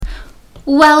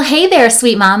Well, hey there,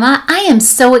 sweet mama. I am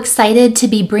so excited to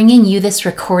be bringing you this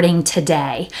recording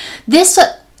today. This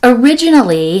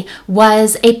originally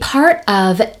was a part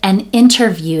of an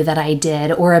interview that I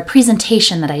did, or a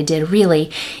presentation that I did,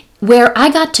 really, where I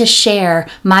got to share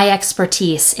my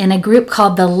expertise in a group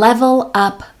called the Level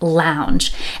Up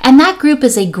Lounge. And that group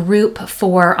is a group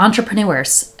for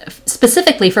entrepreneurs,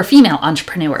 specifically for female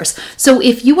entrepreneurs. So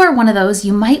if you are one of those,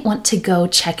 you might want to go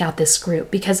check out this group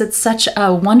because it's such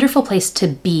a wonderful place to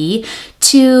be,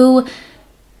 to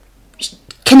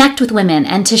connect with women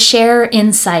and to share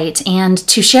insight and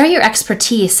to share your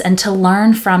expertise and to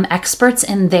learn from experts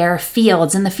in their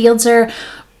fields. And the fields are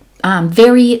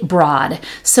very broad.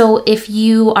 So if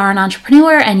you are an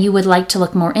entrepreneur and you would like to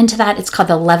look more into that, it's called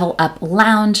the Level Up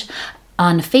Lounge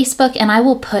on Facebook, and I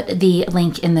will put the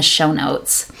link in the show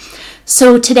notes.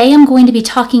 So today I'm going to be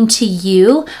talking to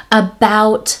you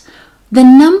about the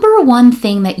number one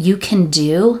thing that you can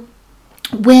do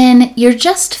when you're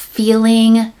just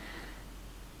feeling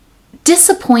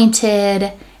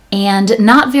disappointed and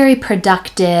not very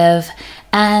productive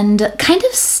and kind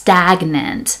of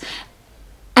stagnant.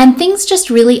 And things just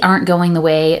really aren't going the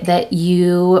way that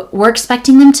you were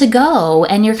expecting them to go.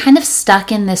 And you're kind of stuck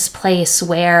in this place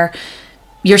where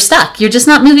you're stuck. You're just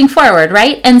not moving forward,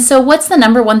 right? And so what's the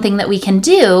number one thing that we can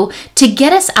do to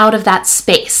get us out of that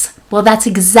space? Well, that's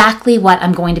exactly what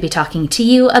I'm going to be talking to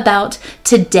you about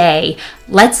today.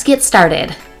 Let's get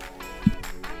started.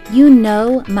 You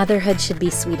know motherhood should be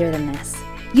sweeter than this.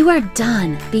 You are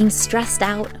done being stressed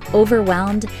out,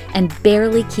 overwhelmed, and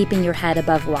barely keeping your head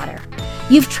above water.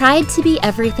 You've tried to be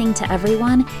everything to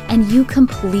everyone, and you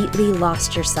completely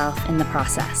lost yourself in the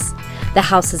process. The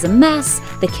house is a mess,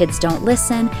 the kids don't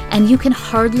listen, and you can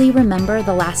hardly remember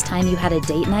the last time you had a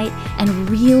date night and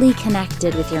really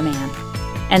connected with your man.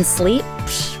 And sleep?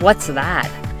 What's that?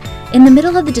 In the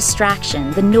middle of the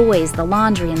distraction, the noise, the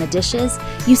laundry, and the dishes,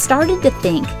 you started to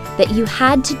think that you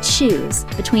had to choose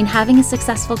between having a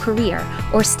successful career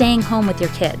or staying home with your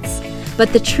kids.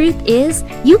 But the truth is,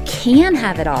 you can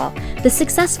have it all. The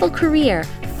successful career,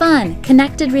 fun,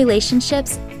 connected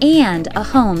relationships, and a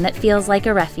home that feels like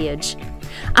a refuge.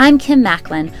 I'm Kim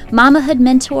Macklin, mamahood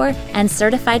mentor and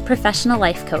certified professional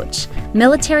life coach,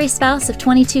 military spouse of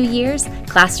 22 years,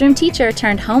 classroom teacher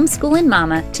turned homeschooling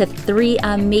mama to 3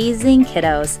 amazing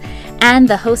kiddos, and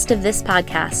the host of this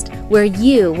podcast, where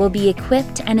you will be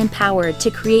equipped and empowered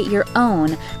to create your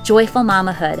own joyful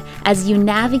mamahood as you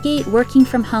navigate working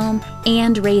from home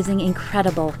and raising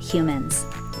incredible humans.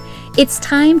 It's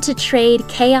time to trade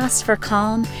chaos for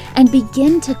calm and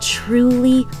begin to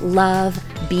truly love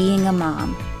being a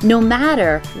mom, no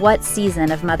matter what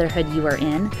season of motherhood you are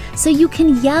in, so you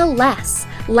can yell less,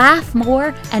 laugh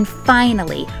more, and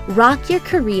finally rock your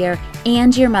career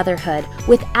and your motherhood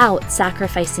without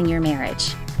sacrificing your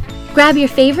marriage. Grab your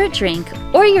favorite drink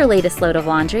or your latest load of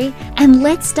laundry, and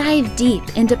let's dive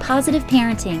deep into positive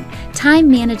parenting, time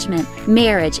management,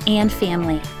 marriage, and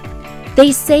family.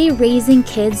 They say raising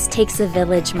kids takes a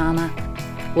village, mama.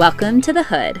 Welcome to the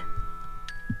hood.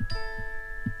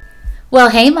 Well,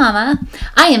 hey mama,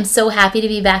 I am so happy to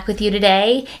be back with you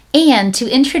today and to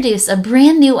introduce a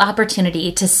brand new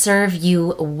opportunity to serve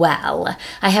you well.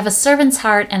 I have a servant's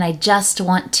heart and I just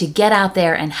want to get out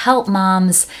there and help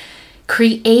moms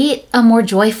create a more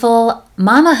joyful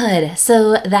mamahood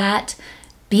so that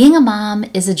being a mom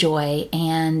is a joy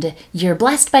and you're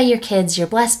blessed by your kids, you're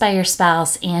blessed by your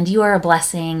spouse, and you are a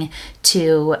blessing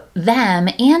to them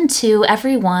and to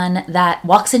everyone that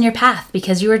walks in your path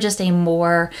because you are just a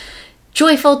more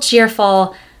joyful,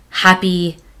 cheerful,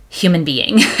 happy human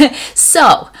being.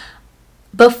 So,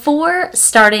 before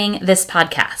starting this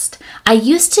podcast, I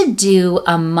used to do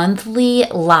a monthly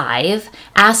live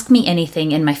Ask Me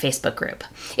Anything in my Facebook group.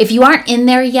 If you aren't in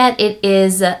there yet, it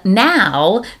is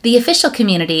now the official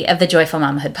community of the Joyful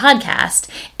Mamahood podcast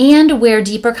and where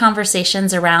deeper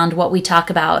conversations around what we talk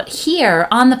about here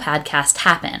on the podcast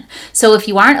happen. So if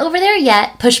you aren't over there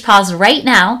yet, push pause right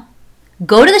now,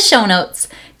 go to the show notes,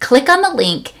 click on the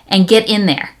link, and get in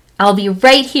there. I'll be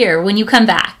right here when you come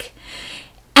back.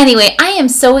 Anyway, I am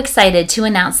so excited to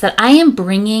announce that I am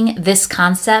bringing this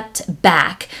concept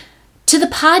back to the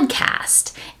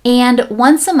podcast. And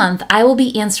once a month, I will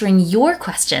be answering your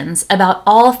questions about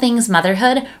all things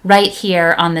motherhood right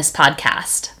here on this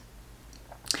podcast.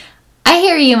 I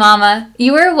hear you, Mama.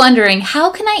 You are wondering, how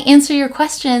can I answer your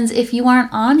questions if you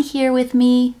aren't on here with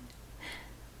me?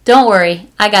 Don't worry,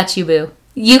 I got you, boo.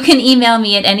 You can email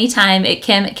me at any time at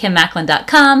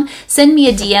kim@kimmacklin.com, send me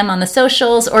a DM on the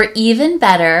socials, or even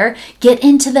better, get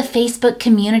into the Facebook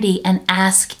community and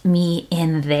ask me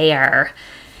in there.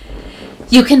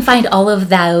 You can find all of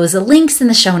those links in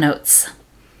the show notes.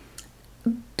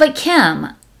 But Kim,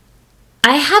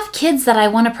 I have kids that I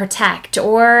want to protect,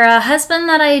 or a husband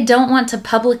that I don't want to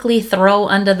publicly throw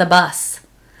under the bus.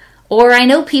 Or I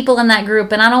know people in that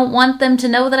group and I don't want them to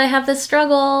know that I have this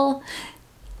struggle.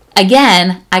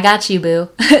 Again, I got you, boo.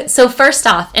 So first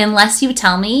off, unless you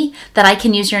tell me that I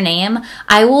can use your name,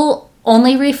 I will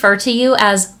only refer to you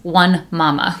as one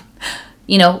mama.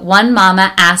 One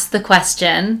mama asked the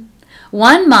question.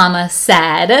 One mama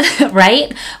said,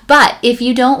 right? But if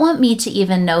you don't want me to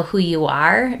even know who you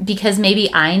are, because maybe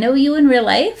I know you in real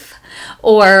life,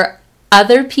 or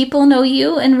other people know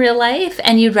you in real life,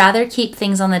 and you'd rather keep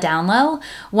things on the down low,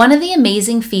 one of the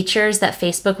amazing features that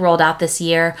Facebook rolled out this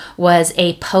year was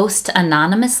a post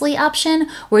anonymously option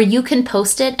where you can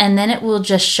post it and then it will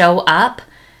just show up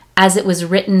as it was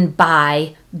written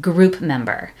by group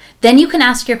member. Then you can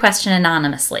ask your question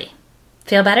anonymously.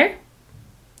 Feel better?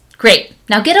 Great.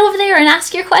 Now get over there and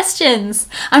ask your questions.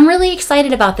 I'm really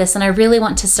excited about this and I really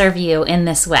want to serve you in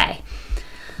this way.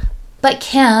 But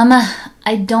Kim,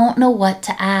 I don't know what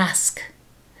to ask.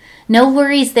 No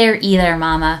worries there either,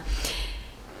 Mama.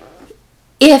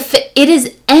 If it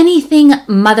is anything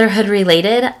motherhood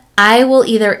related, I will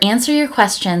either answer your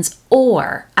questions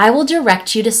or I will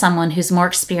direct you to someone who's more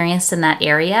experienced in that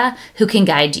area who can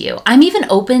guide you. I'm even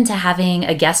open to having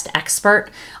a guest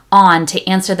expert on to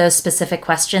answer those specific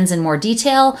questions in more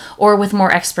detail or with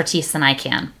more expertise than I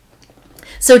can.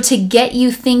 So to get you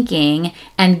thinking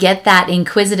and get that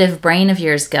inquisitive brain of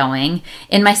yours going,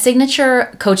 in my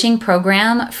signature coaching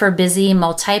program for busy,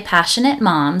 multi-passionate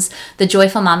moms, the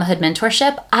Joyful Mamahood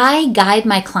Mentorship, I guide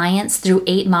my clients through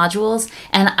 8 modules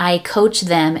and I coach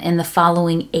them in the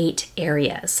following 8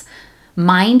 areas.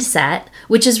 Mindset,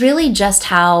 which is really just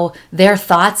how their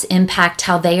thoughts impact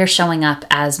how they are showing up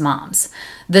as moms.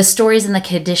 The stories and the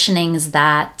conditionings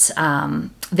that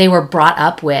they were brought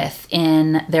up with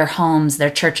in their homes, their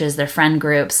churches, their friend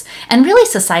groups, and really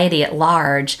society at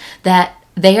large that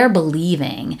they are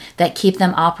believing that keep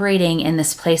them operating in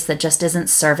this place that just isn't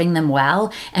serving them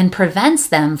well and prevents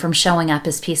them from showing up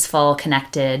as peaceful,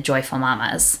 connected, joyful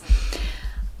mamas.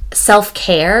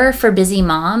 Self-care for busy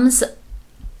moms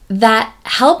that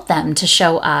help them to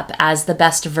show up as the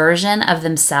best version of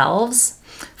themselves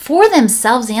for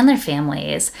themselves and their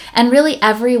families, and really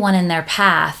everyone in their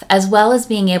path, as well as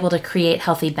being able to create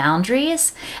healthy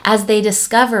boundaries as they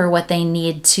discover what they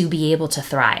need to be able to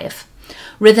thrive.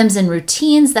 Rhythms and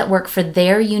routines that work for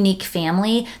their unique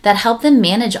family that help them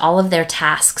manage all of their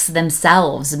tasks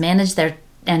themselves, manage their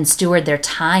and steward their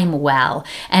time well,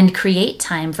 and create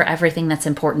time for everything that's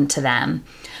important to them.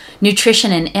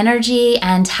 Nutrition and energy,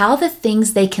 and how the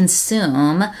things they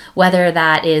consume, whether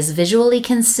that is visually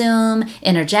consume,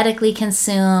 energetically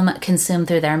consume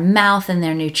through their mouth and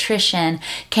their nutrition,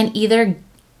 can either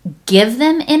give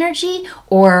them energy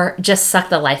or just suck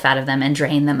the life out of them and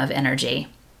drain them of energy.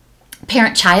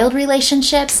 Parent-child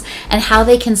relationships and how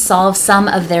they can solve some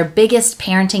of their biggest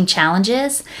parenting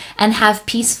challenges and have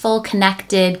peaceful,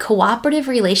 connected, cooperative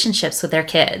relationships with their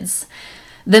kids.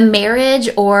 The marriage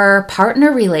or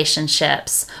partner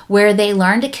relationships where they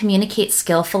learn to communicate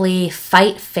skillfully,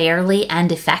 fight fairly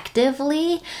and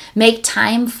effectively, make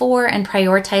time for and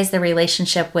prioritize the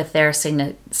relationship with their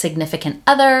significant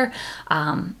other,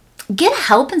 get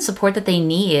help and support that they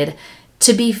need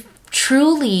to be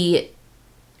truly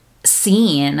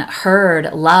seen,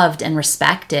 heard, loved, and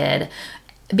respected.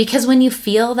 Because when you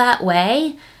feel that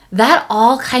way, that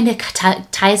all kind of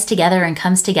ties together and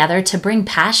comes together to bring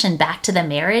passion back to the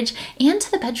marriage and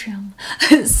to the bedroom.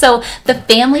 So the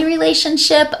family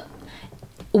relationship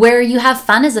where you have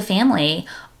fun as a family,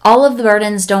 all of the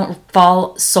burdens don't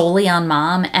fall solely on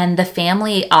mom, and the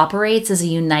family operates as a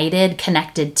united,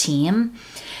 connected team.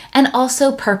 And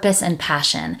also purpose and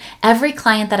passion. Every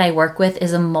client that I work with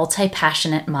is a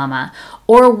multi-passionate mama,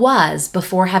 or was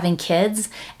before having kids,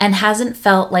 and hasn't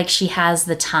felt like she has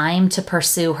the time to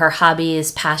pursue her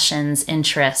hobbies, passions,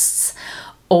 interests,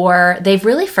 or they've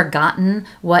really forgotten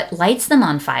what lights them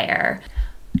on fire.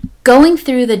 Going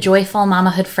through the Joyful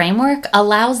Mamahood framework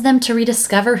allows them to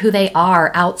rediscover who they are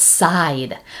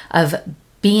outside of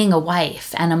being a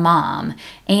wife and a mom,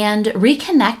 and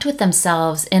reconnect with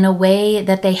themselves in a way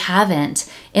that they haven't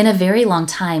in a very long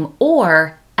time,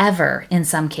 or ever in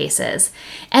some cases.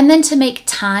 And then to make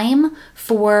time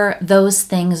for those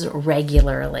things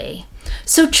regularly.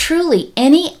 So truly,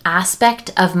 any aspect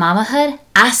of mamahood,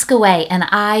 ask away, and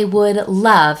I would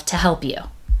love to help you.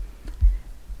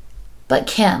 But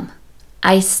Kim,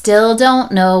 I still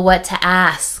don't know what to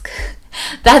ask.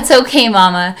 That's okay,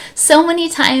 Mama. So many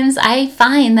times I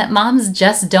find that moms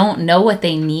just don't know what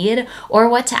they need or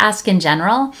what to ask in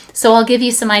general, so I'll give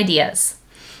you some ideas.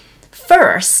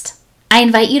 First, I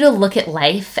invite you to look at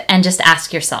life and just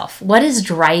ask yourself, what is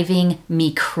driving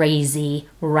me crazy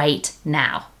right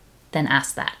now? Then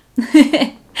ask that.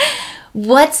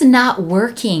 What's not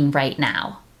working right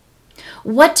now?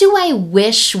 What do I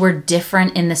wish were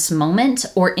different in this moment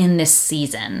or in this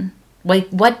season? Like,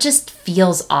 what just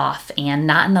feels off and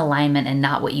not in alignment and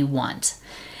not what you want?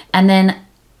 And then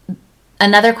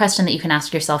another question that you can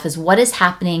ask yourself is, what is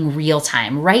happening real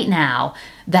time right now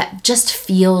that just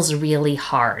feels really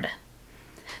hard?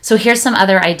 So here's some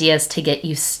other ideas to get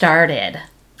you started.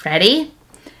 Ready?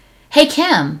 Hey,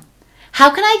 Kim, how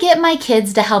can I get my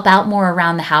kids to help out more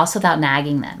around the house without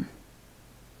nagging them?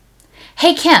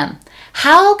 Hey, Kim,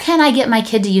 how can I get my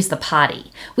kid to use the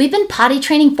potty? We've been potty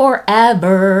training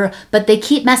forever, but they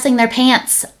keep messing their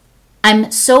pants.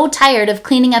 I'm so tired of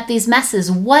cleaning up these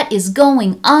messes. What is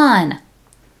going on?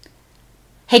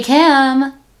 Hey,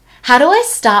 Kim, how do I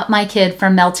stop my kid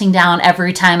from melting down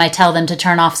every time I tell them to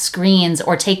turn off screens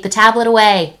or take the tablet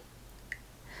away?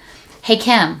 Hey,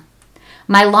 Kim,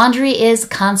 my laundry is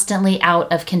constantly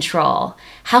out of control.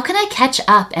 How can I catch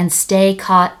up and stay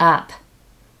caught up?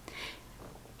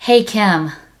 Hey,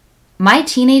 Kim, my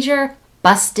teenager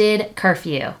busted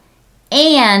curfew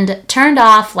and turned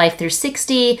off Life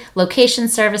 360, location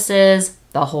services,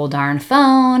 the whole darn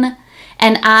phone,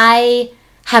 and I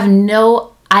have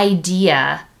no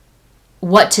idea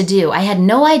what to do. I had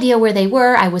no idea where they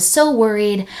were. I was so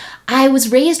worried. I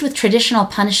was raised with traditional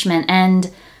punishment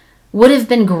and would have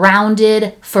been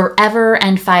grounded forever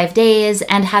and 5 days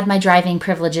and had my driving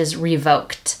privileges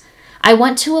revoked. I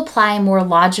want to apply more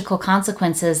logical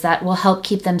consequences that will help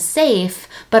keep them safe,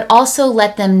 but also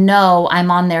let them know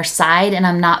I'm on their side and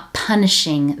I'm not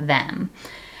punishing them.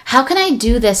 How can I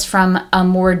do this from a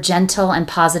more gentle and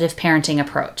positive parenting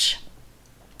approach?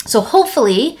 So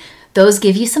hopefully those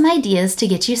give you some ideas to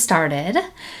get you started.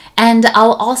 And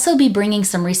I'll also be bringing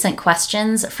some recent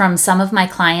questions from some of my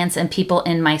clients and people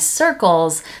in my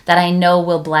circles that I know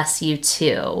will bless you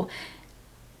too.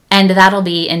 And that'll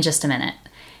be in just a minute.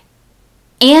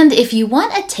 And if you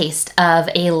want a taste of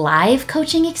a live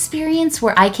coaching experience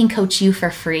where I can coach you for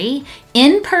free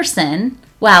in person,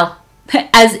 well,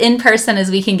 as in person as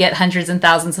we can get hundreds and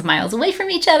thousands of miles away from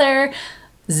each other,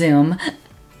 Zoom,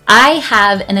 I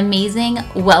have an amazing,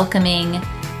 welcoming,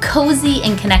 cozy,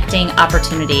 and connecting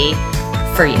opportunity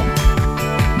for you.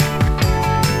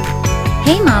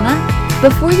 Hey, Mama,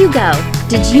 before you go,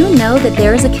 did you know that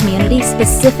there is a community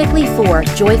specifically for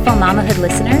Joyful Mamahood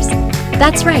listeners?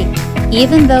 That's right.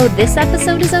 Even though this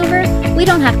episode is over, we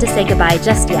don't have to say goodbye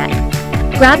just yet.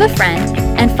 Grab a friend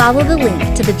and follow the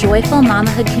link to the Joyful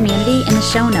Mamahood community in the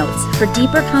show notes for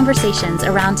deeper conversations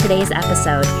around today's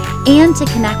episode and to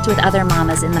connect with other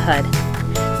mamas in the hood.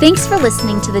 Thanks for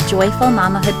listening to the Joyful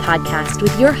Mamahood podcast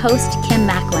with your host, Kim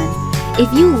Macklin.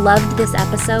 If you loved this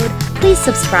episode, please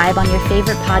subscribe on your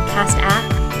favorite podcast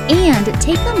app and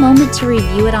take a moment to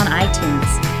review it on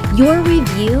iTunes. Your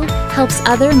review helps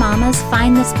other mamas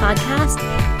find this podcast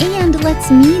and lets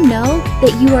me know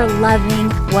that you are loving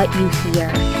what you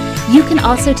hear. You can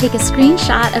also take a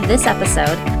screenshot of this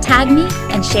episode, tag me,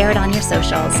 and share it on your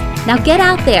socials. Now get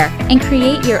out there and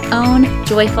create your own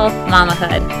joyful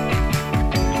mamahood.